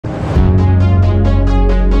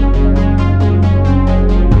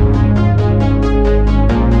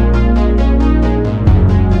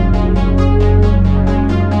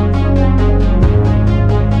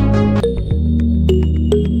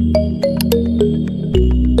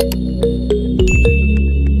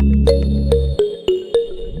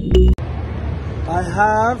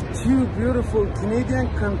beautiful Canadian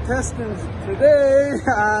contestants today,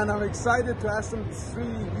 and I'm excited to ask them 3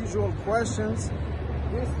 usual questions.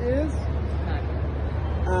 This is,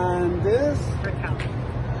 and this, Raquel.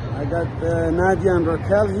 I got Nadia and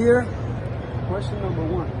Raquel here. Question number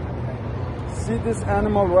 1. See this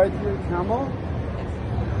animal right here, camel?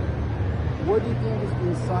 What do you think is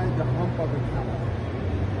inside the hump of a camel?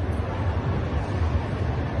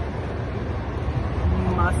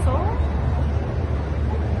 Muscle?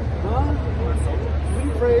 Huh?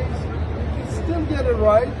 Rephrase. You can still get it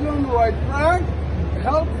right. You're on the right track.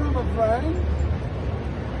 Help from a friend.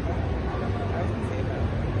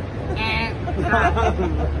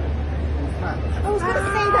 I was going to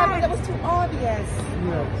say that, but that was too obvious.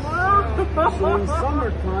 Yes. So in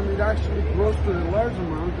summertime, it actually grows to a large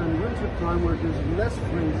amount, and wintertime, where there's less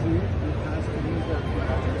grazing, it has to use that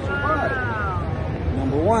to survive. Wow.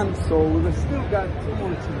 Number 1. So we've still got 2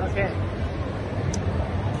 more to Okay.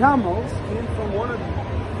 Camels came from one of the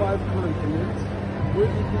 5 continents. Where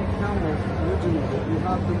do you think camels originated? We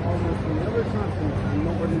have them almost in every continent, and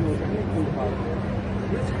nobody knows anything about them.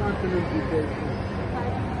 Which continent did they come?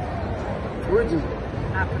 Originally.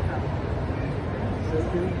 Africa.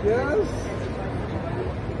 Second guess.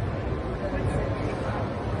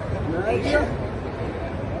 Nadia?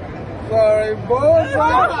 Sorry, both.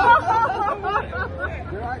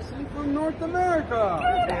 They're actually from North America.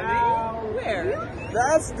 Where?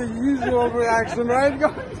 That's the usual reaction, right,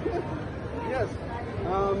 guys? Yes.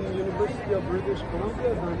 University of British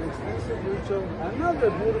Columbia done extensive research. Another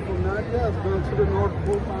beautiful Nadia has gone to the North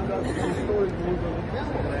Pole, found out some stories of the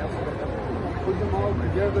camel. Put them all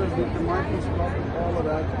together with the microscope and all of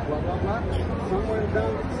that, blah, blah, blah. Somewhere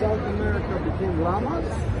down to South America became llamas.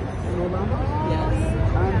 You know llamas? Yes.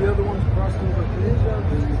 And the other ones crossed over to Asia,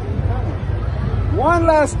 they became camels. One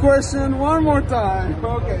last question, one more time.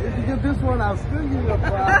 Okay, if you get this one, I'll still give you a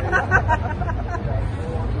prize.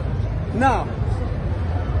 Now,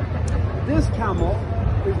 this camel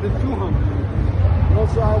is the 200. We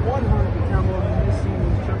also have 100 camel you see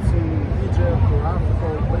in trips in Egypt or Africa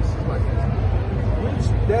or places like this. Which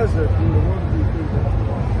desert in the world do you think that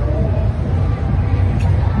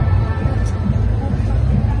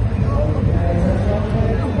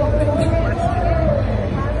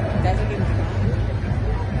Desert in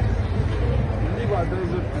Liba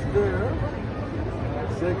Desert is there.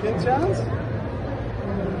 Second chance.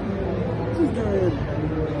 This is good.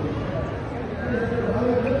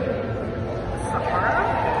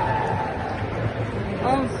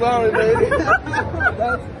 I'm sorry, lady.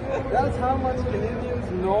 that's how much Canadians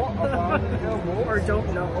know about camels. Or don't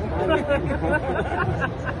know.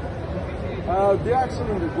 They're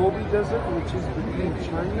actually in the Gobi Desert, which is between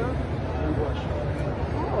China and Russia.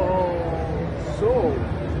 Oh. So,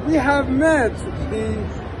 we have met the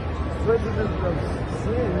president of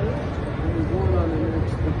Sin, and we're going on an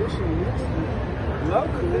expedition next week.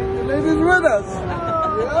 Luckily, the lady's with us.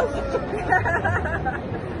 Yes?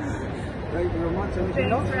 Thank you very much. Anything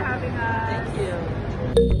else? Thanks for having us.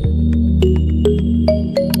 Thank you.